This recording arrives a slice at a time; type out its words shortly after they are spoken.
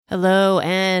Hello,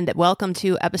 and welcome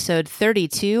to episode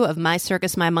 32 of My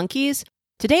Circus, My Monkeys.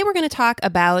 Today we're going to talk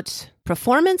about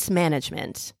performance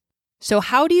management. So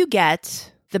how do you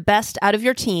get the best out of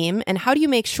your team, and how do you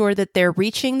make sure that they're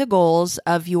reaching the goals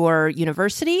of your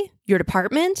university, your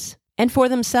department, and for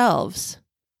themselves?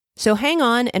 So hang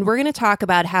on, and we're going to talk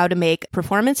about how to make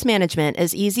performance management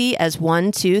as easy as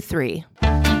 1, 2, 3.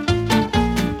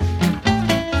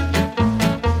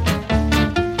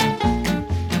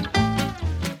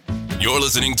 You're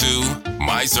listening to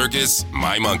My Circus,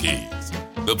 My Monkeys,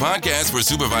 the podcast for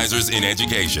supervisors in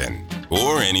education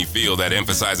or any field that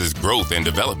emphasizes growth and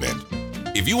development.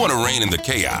 If you want to rein in the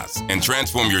chaos and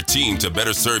transform your team to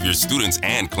better serve your students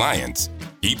and clients,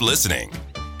 keep listening.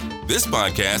 This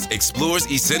podcast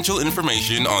explores essential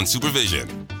information on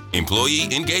supervision, employee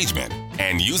engagement,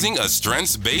 and using a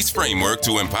strengths-based framework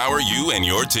to empower you and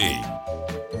your team.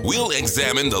 We'll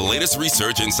examine the latest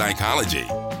research in psychology,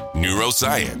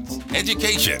 neuroscience,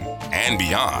 education, and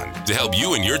beyond to help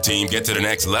you and your team get to the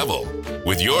next level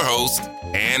with your host,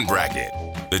 Ann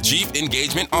Brackett, the Chief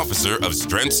Engagement Officer of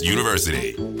Strengths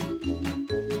University.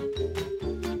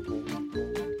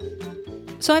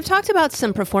 So I've talked about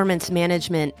some performance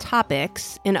management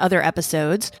topics in other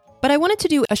episodes, but I wanted to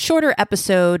do a shorter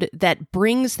episode that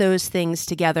brings those things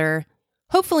together,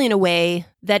 hopefully in a way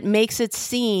that makes it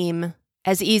seem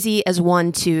as easy as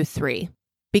 1, 2, 3.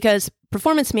 Because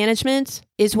performance management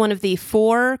is one of the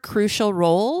 4 crucial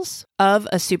roles of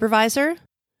a supervisor.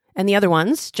 And the other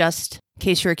ones, just in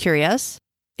case you're curious,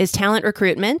 is talent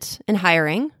recruitment and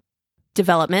hiring,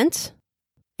 development,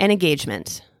 and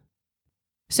engagement.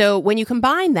 So when you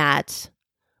combine that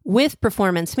with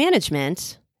performance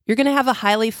management, you're going to have a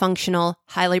highly functional,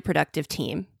 highly productive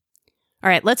team. All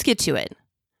right, let's get to it.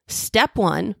 Step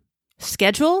 1,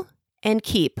 schedule and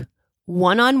keep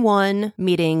one-on-one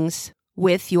meetings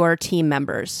with your team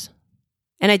members.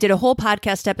 And I did a whole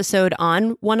podcast episode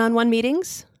on one-on-one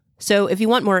meetings. So if you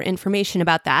want more information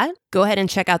about that, go ahead and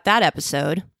check out that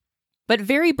episode. But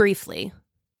very briefly,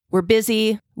 we're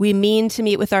busy, we mean to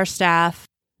meet with our staff,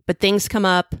 but things come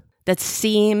up that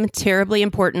seem terribly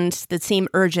important, that seem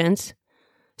urgent.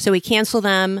 So we cancel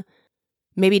them,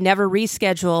 maybe never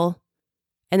reschedule,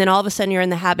 and then all of a sudden you're in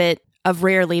the habit of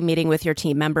rarely meeting with your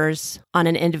team members on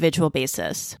an individual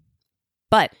basis.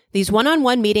 But these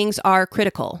one-on-one meetings are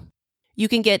critical. You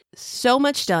can get so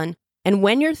much done, and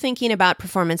when you're thinking about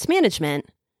performance management,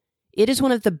 it is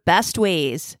one of the best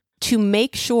ways to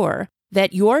make sure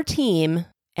that your team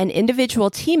and individual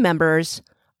team members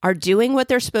are doing what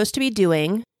they're supposed to be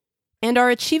doing and are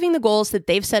achieving the goals that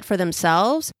they've set for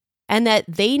themselves and that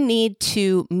they need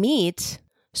to meet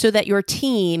so that your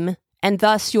team and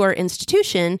thus your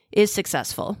institution is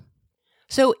successful.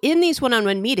 So in these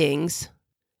one-on-one meetings,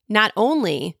 not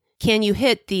only can you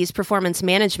hit these performance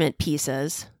management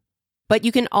pieces, but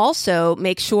you can also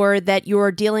make sure that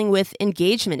you're dealing with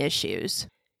engagement issues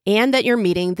and that you're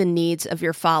meeting the needs of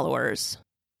your followers.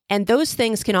 And those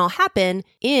things can all happen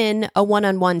in a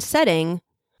one-on-one setting,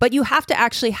 but you have to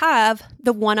actually have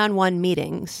the one-on-one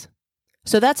meetings.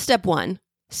 So that's step 1,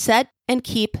 set and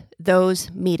keep those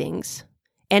meetings.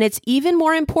 And it's even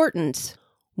more important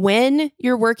when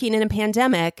you're working in a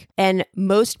pandemic and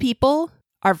most people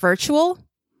are virtual,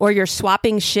 or you're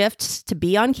swapping shifts to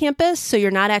be on campus, so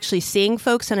you're not actually seeing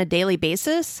folks on a daily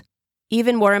basis,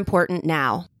 even more important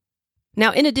now.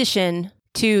 Now, in addition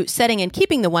to setting and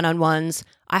keeping the one-on-ones,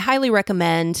 I highly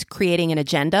recommend creating an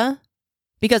agenda,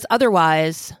 because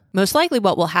otherwise, most likely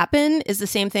what will happen is the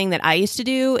same thing that I used to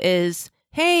do is,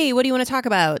 hey, what do you want to talk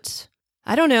about?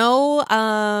 I don't know.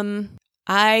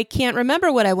 I can't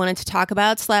remember what I wanted to talk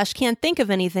about / can't think of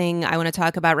anything I want to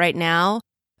talk about right now.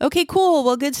 Okay, cool.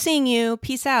 Well, good seeing you.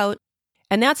 Peace out.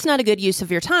 And that's not a good use of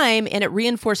your time, and it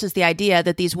reinforces the idea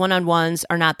that these one-on-ones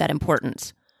are not that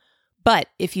important. But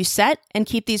if you set and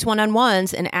keep these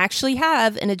one-on-ones and actually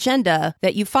have an agenda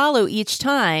that you follow each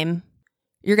time,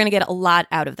 you're going to get a lot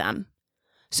out of them.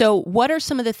 So what are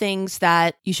some of the things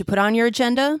that you should put on your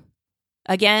agenda?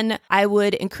 Again, I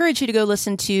would encourage you to go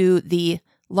listen to the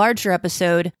larger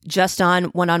episode just on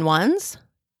one-on-ones.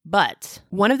 But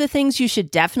one of the things you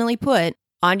should definitely put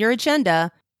on your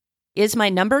agenda is my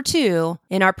number 2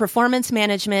 in our performance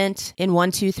management in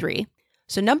 1, 2, 3.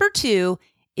 So number 2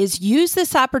 is use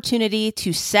this opportunity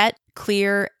to set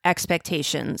clear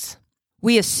expectations.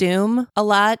 We assume a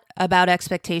lot about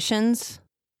expectations.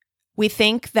 We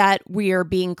think that we are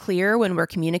being clear when we're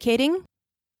communicating,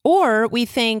 or we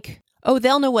think, oh,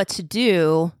 they'll know what to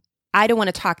do. I don't want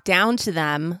to talk down to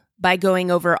them by going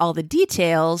over all the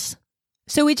details.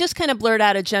 So we just kind of blurt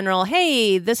out a general,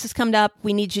 hey, this has come up.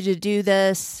 We need you to do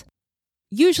this.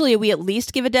 Usually we at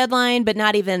least give a deadline, but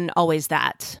not even always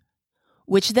that.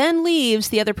 which then leaves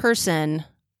the other person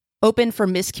open for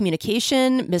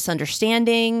miscommunication,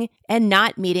 misunderstanding, and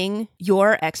not meeting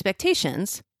your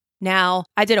expectations. Now,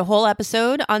 I did a whole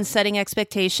episode on setting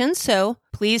expectations, so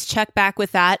please check back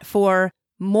with that for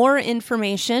more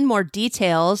information, more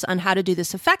details on how to do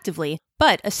this effectively.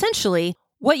 But essentially,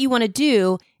 what you want to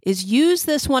do is use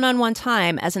this one-on-one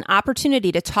time as an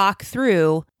opportunity to talk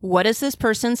through what is this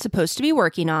person supposed to be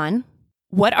working on?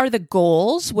 What are the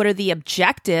goals? What are the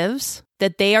objectives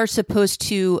that they are supposed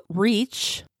to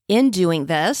reach in doing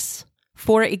this?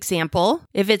 For example,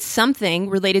 if it's something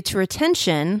related to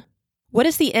retention, what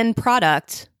is the end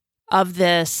product of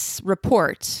this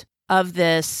report, of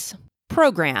this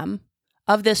program,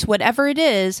 of this whatever it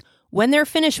is? When they're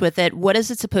finished with it, what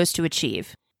is it supposed to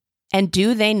achieve? And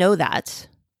do they know that?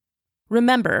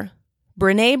 Remember,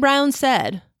 Brené Brown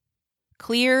said,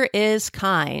 clear is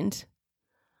kind.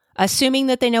 Assuming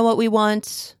that they know what we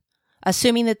want,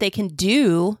 assuming that they can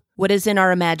do what is in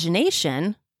our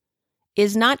imagination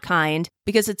is not kind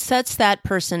because it sets that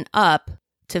person up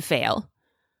to fail.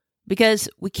 Because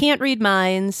we can't read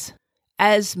minds.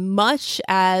 As much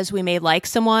as we may like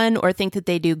someone or think that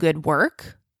they do good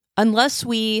work, unless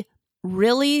we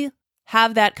really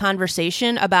have that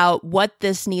conversation about what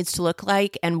this needs to look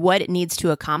like and what it needs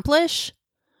to accomplish,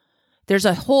 there's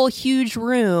a whole huge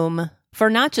room for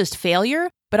not just failure,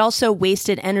 but also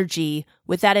wasted energy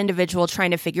with that individual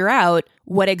trying to figure out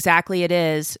what exactly it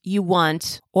is you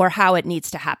want or how it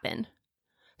needs to happen.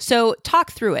 So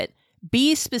talk through it.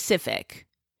 Be specific.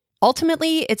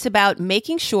 Ultimately, it's about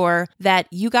making sure that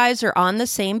you guys are on the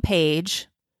same page,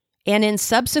 and in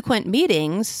subsequent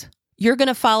meetings, you're going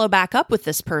to follow back up with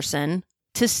this person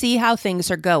to see how things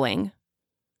are going.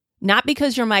 Not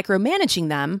because you're micromanaging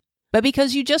them, but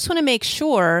because you just want to make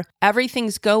sure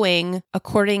everything's going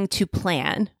according to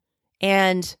plan,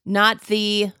 and not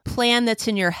the plan that's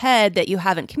in your head that you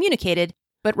haven't communicated,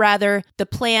 but rather the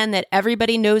plan that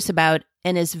everybody knows about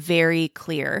and is very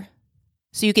clear.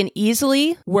 So you can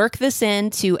easily work this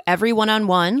into every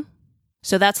one-on-one.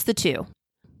 So that's the 2.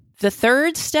 The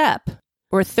third step,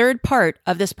 or third part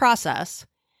of this process,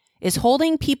 is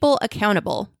holding people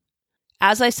accountable.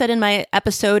 As I said in my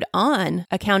episode on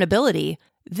accountability,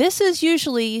 this is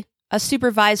usually a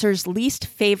supervisor's least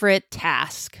favorite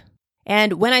task.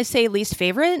 And when I say least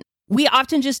favorite, we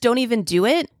often just don't even do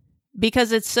it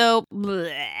because it's so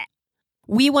bleh.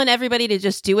 We want everybody to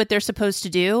just do what they're supposed to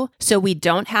do so we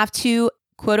don't have to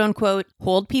quote unquote,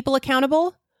 hold people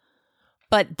accountable.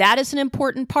 But that is an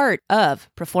important part of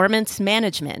performance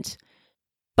management.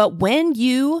 But when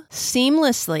you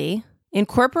seamlessly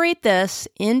incorporate this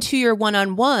into your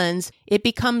one-on-ones, it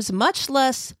becomes much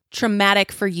less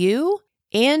traumatic for you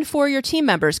and for your team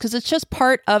members because it's just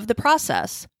part of the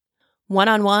process.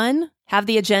 One-on-one, have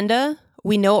the agenda.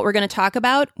 We know what we're going to talk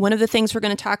about. One of the things we're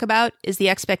going to talk about is the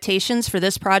expectations for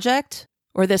this project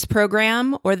or this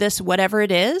program or this whatever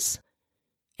it is.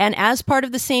 And as part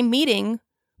of the same meeting,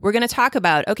 we're going to talk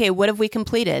about, okay, what have we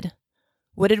completed?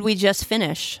 What did we just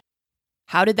finish?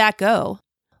 How did that go?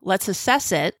 Let's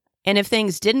assess it. And if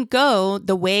things didn't go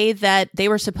the way that they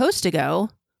were supposed to go,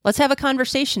 let's have a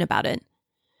conversation about it.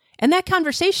 And that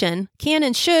conversation can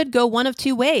and should go one of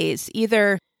 2 ways.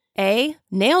 Either A,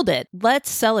 nailed it.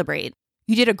 Let's celebrate.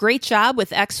 You did a great job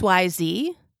with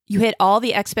XYZ. You hit all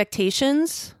the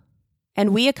expectations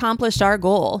and we accomplished our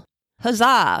goal.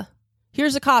 Huzzah.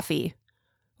 Here's a coffee,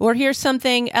 or here's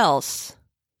something else.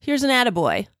 Here's an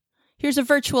attaboy. Here's a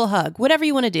virtual hug, whatever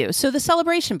you want to do. So the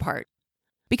celebration part,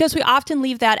 because we often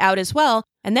leave that out as well,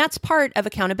 and that's part of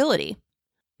accountability.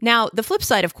 Now, the flip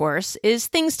side, of course, is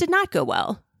things did not go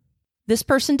well. This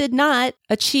person did not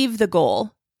achieve the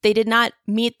goal. They did not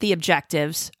meet the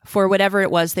objectives for whatever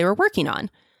it was they were working on.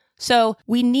 So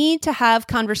we need to have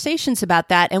conversations about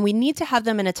that, and we need to have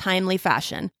them in a timely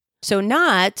fashion. So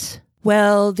not,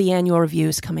 well, the annual review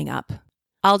is coming up.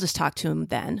 I'll just talk to him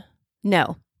then.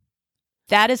 No,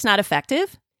 that is not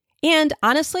effective. And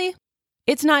honestly,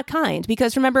 it's not kind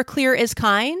because remember, clear is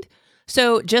kind.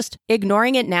 So just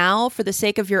ignoring it now for the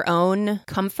sake of your own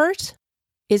comfort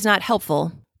is not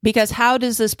helpful because how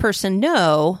does this person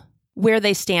know where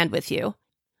they stand with you?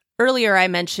 Earlier, I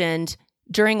mentioned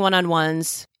during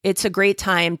one-on-ones, it's a great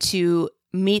time to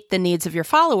meet the needs of your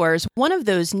followers. One of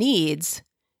those needs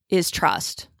is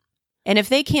trust. And if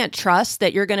they can't trust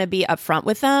that you're going to be upfront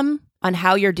with them on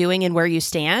how you're doing and where you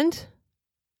stand,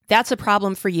 that's a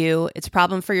problem for you. It's a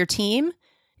problem for your team.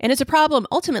 And it's a problem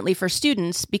ultimately for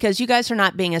students because you guys are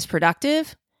not being as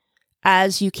productive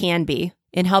as you can be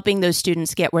in helping those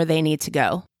students get where they need to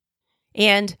go.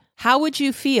 And how would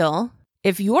you feel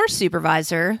if your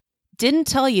supervisor didn't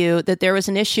tell you that there was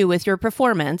an issue with your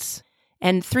performance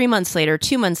and 3 months later,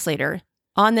 2 months later,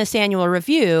 on this annual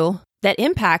review that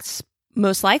impacts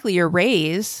most likely your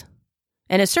raise,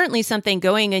 and is certainly something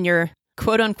going in your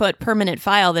quote-unquote permanent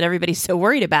file that everybody's so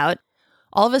worried about,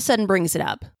 all of a sudden brings it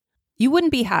up. You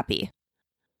wouldn't be happy.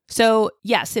 So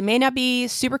yes, it may not be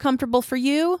super comfortable for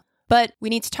you, but we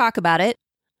need to talk about it.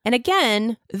 And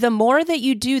again, the more that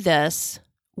you do this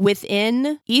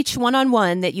within each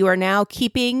one-on-one that you are now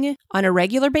keeping on a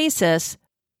regular basis,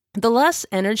 the less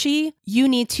energy you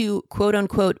need to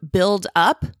quote-unquote build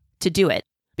up to do it,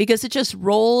 because it just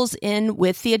rolls in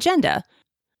with the agenda.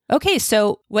 Okay,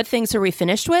 so what things are we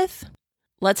finished with?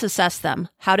 Let's assess them.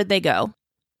 How did they go?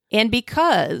 And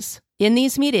because in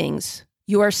these meetings,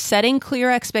 you are setting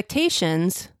clear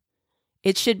expectations,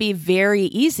 it should be very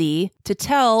easy to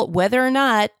tell whether or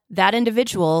not that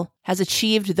individual has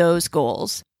achieved those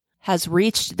goals, has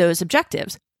reached those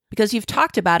objectives, because you've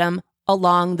talked about them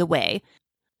along the way.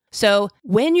 So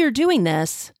when you're doing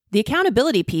this, the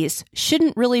accountability piece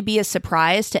shouldn't really be a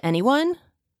surprise to anyone.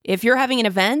 If you're having an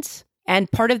event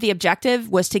and part of the objective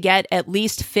was to get at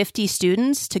least 50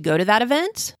 students to go to that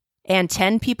event and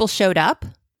 10 people showed up,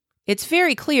 it's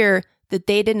very clear that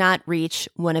they did not reach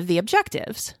one of the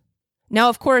objectives. Now,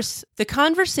 of course, the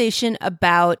conversation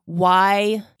about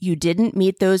why you didn't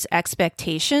meet those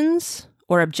expectations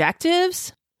or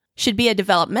objectives should be a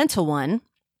developmental one,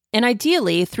 and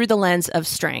ideally through the lens of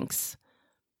strengths.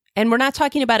 And we're not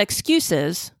talking about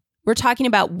excuses. We're talking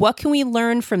about what can we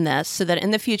learn from this so that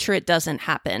in the future it doesn't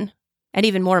happen. And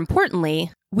even more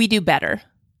importantly, we do better.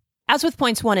 As with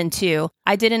points 1 and 2,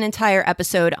 I did an entire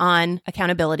episode on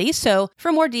accountability. So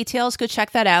for more details, go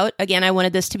check that out. Again, I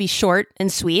wanted this to be short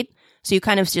and sweet, so you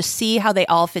kind of just see how they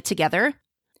all fit together.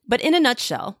 But in a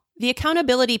nutshell, the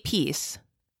accountability piece,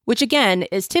 which again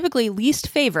is typically least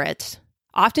favorite,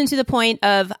 often to the point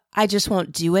of, I just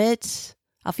won't do it.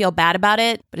 I'll feel bad about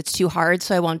it, but it's too hard,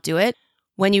 so I won't do it.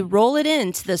 When you roll it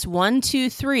into this 1, 2,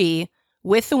 3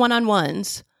 with the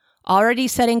one-on-ones, already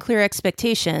setting clear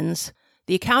expectations,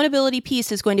 the accountability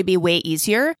piece is going to be way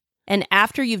easier. And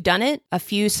after you've done it a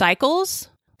few cycles,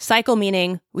 cycle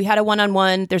meaning we had a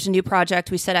one-on-one, there's a new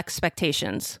project, we set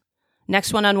expectations.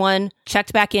 Next one-on-one,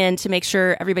 checked back in to make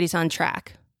sure everybody's on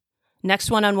track.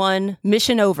 Next one-on-one,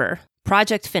 mission over,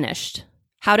 project finished.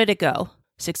 How did it go?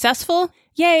 Successful?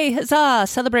 Yay, huzzah,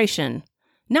 celebration.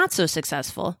 Not so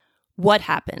successful. What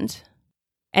happened?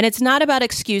 And it's not about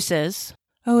excuses.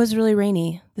 Oh, it was really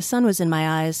rainy. The sun was in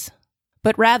my eyes.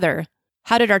 But rather,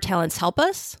 how did our talents help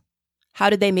us? How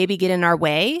did they maybe get in our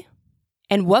way?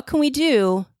 And what can we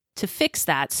do to fix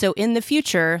that? So in the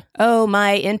future, oh,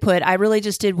 my input, I really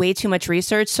just did way too much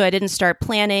research, so I didn't start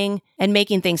planning and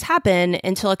making things happen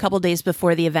until a couple days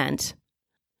before the event.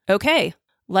 Okay,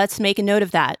 let's make a note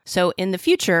of that. So in the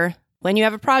future, when you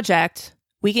have a project,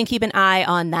 we can keep an eye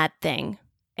on that thing.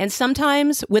 And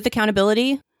sometimes with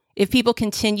accountability, if people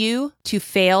continue to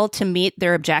fail to meet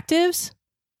their objectives,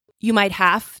 you might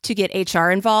have to get HR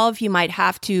involved. You might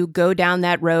have to go down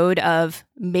that road of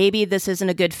maybe this isn't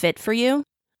a good fit for you.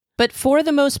 But for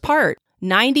the most part,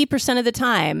 90% of the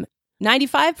time,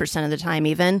 95% of the time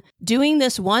even, doing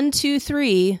this 1, 2,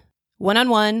 3,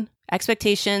 one-on-one,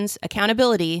 expectations,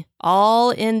 accountability,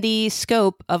 all in the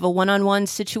scope of a one-on-one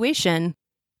situation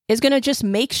is going to just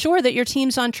make sure that your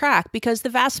team's on track, because the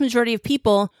vast majority of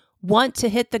people want to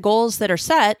hit the goals that are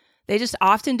set. They just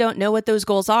often don't know what those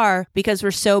goals are because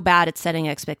we're so bad at setting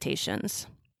expectations.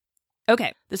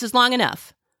 Okay, this is long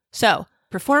enough. So,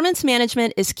 performance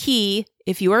management is key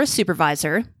if you are a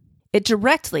supervisor. It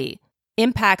directly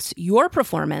impacts your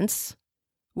performance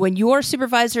when your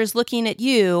supervisor is looking at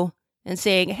you and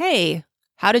saying, hey,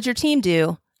 how did your team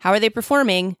do? How are they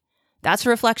performing? That's a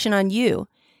reflection on you.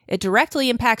 It directly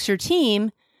impacts your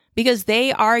team because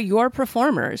they are your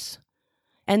performers.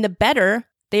 And the better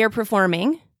they are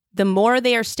performing, the more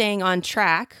they are staying on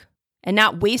track and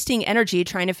not wasting energy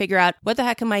trying to figure out what the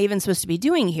heck am I even supposed to be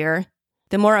doing here,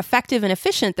 the more effective and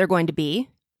efficient they're going to be.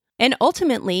 And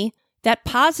ultimately, that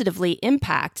positively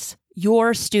impacts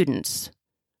your students.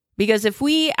 Because if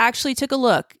we actually took a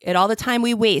look at all the time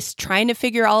we waste trying to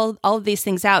figure all of these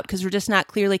things out because we're just not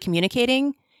clearly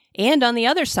communicating, and on the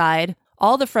other side,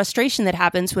 all the frustration that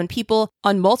happens when people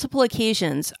on multiple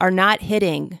occasions are not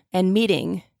hitting and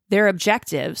meeting their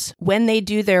objectives when they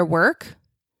do their work,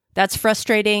 that's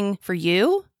frustrating for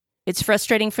you, it's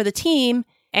frustrating for the team,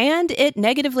 and it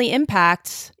negatively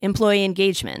impacts employee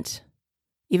engagement.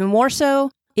 Even more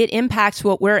so, it impacts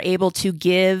what we're able to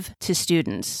give to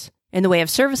students in the way of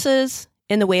services,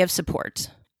 in the way of support.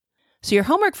 So your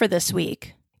homework for this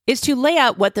week is to lay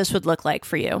out what this would look like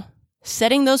for you.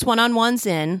 Setting those one-on-ones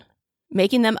in,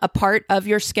 making them a part of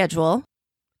your schedule,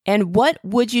 And what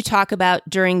would you talk about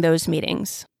during those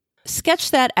meetings?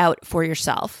 Sketch that out for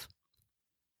yourself.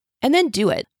 And then do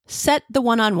it. Set the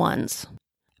one-on-ones.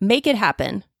 Make it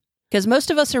happen. Because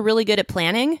most of us are really good at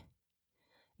planning,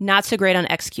 not so great on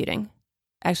executing.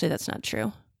 Actually, that's not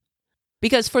true.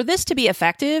 Because for this to be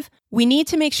effective, we need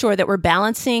to make sure that we're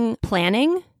balancing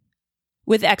planning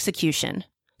with execution.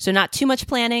 So not too much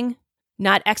planning,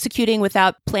 not executing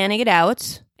without planning it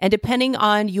out. And depending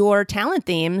on your talent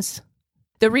themes,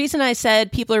 the reason I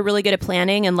said people are really good at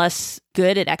planning and less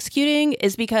good at executing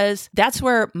is because that's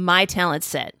where my talents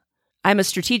sit. I'm a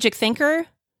strategic thinker,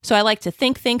 so I like to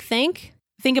think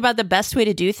about the best way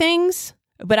to do things,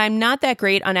 but I'm not that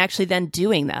great on actually then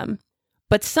doing them.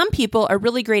 But some people are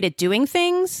really great at doing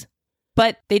things,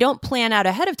 but they don't plan out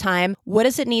ahead of time. What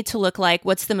does it need to look like?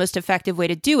 What's the most effective way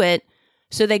to do it?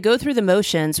 So they go through the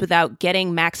motions without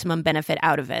getting maximum benefit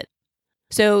out of it.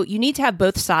 So you need to have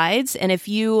both sides. And if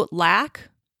you lack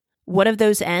one of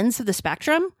those ends of the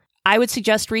spectrum, I would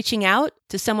suggest reaching out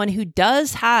to someone who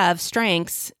does have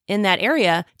strengths in that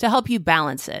area to help you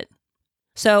balance it.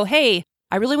 So, hey,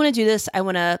 I really want to do this. I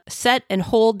want to set and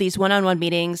hold these one-on-one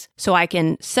meetings so I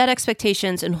can set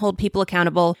expectations and hold people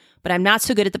accountable, but I'm not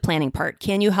so good at the planning part.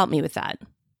 Can you help me with that?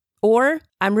 Or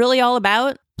I'm really all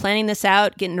about planning this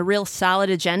out, getting a real solid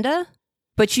agenda,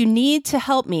 but you need to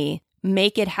help me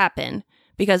make it happen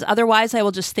because otherwise I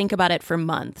will just think about it for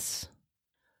months.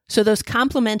 So those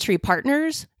complementary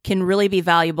partners can really be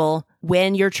valuable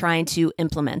when you're trying to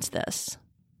implement this.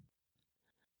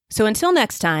 So until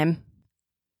next time,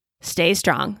 stay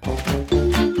strong.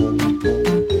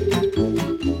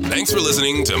 Thanks for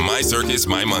listening to My Circus,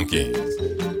 My Monkeys.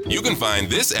 You can find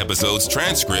this episode's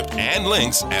transcript and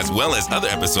links as well as other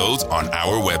episodes on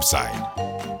our website,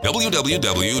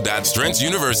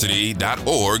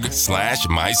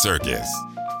 www.strengthsuniversity.org/mycircus.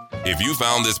 If you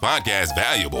found this podcast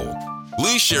valuable,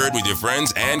 please share it with your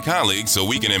friends and colleagues so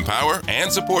we can empower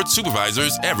and support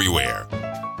supervisors everywhere.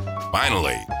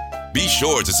 Finally, be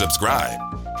sure to subscribe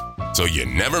so you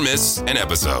never miss an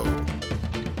episode.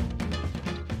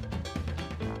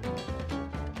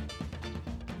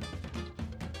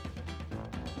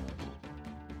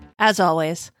 As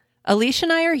always, Alicia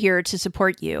and I are here to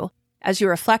support you as you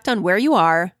reflect on where you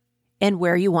are and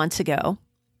where you want to go.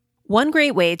 One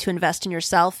great way to invest in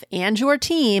yourself and your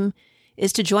team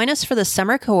is to join us for the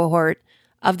summer cohort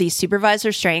of the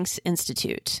Supervisor Strengths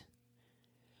Institute.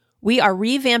 We are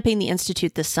revamping the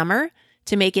Institute this summer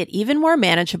to make it even more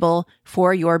manageable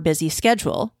for your busy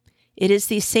schedule. It is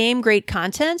the same great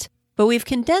content, but we've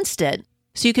condensed it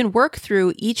so you can work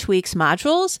through each week's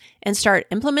modules and start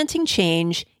implementing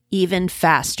change even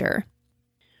faster.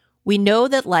 We know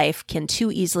that life can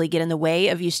too easily get in the way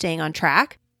of you staying on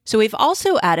track, so we've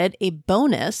also added a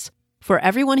bonus for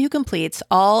everyone who completes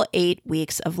all 8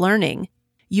 weeks of learning.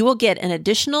 You will get an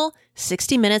additional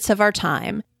 60 minutes of our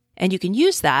time, and you can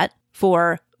use that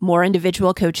for more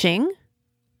individual coaching,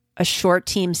 a short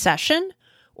team session,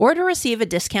 or to receive a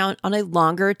discount on a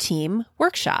longer team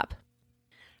workshop.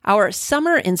 Our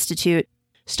Summer Institute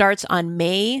starts on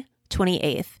May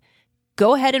 28th.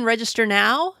 Go ahead and register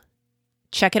now.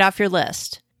 Check it off your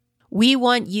list. We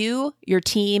want you, your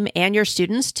team, and your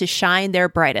students to shine their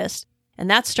brightest, and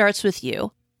that starts with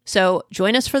you. So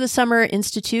join us for the Summer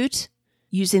Institute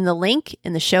using the link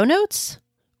in the show notes,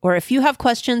 or if you have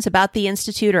questions about the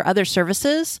Institute or other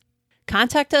services,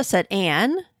 contact us at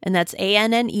Anne, and that's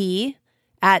ANNE,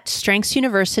 at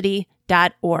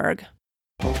strengthsuniversity.org.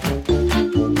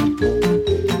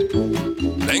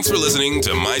 Thanks for listening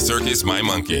to My Circus, My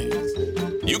Monkeys.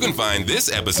 You can find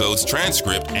this episode's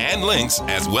transcript and links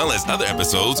as well as other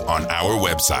episodes on our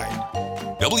website,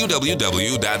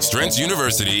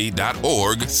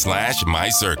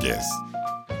 www.strengthsuniversity.org/mycircus.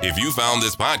 If you found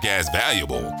this podcast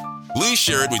valuable, please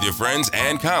share it with your friends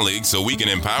and colleagues so we can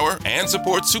empower and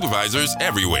support supervisors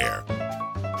everywhere.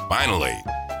 Finally,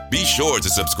 be sure to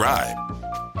subscribe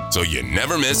so you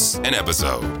never miss an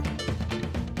episode.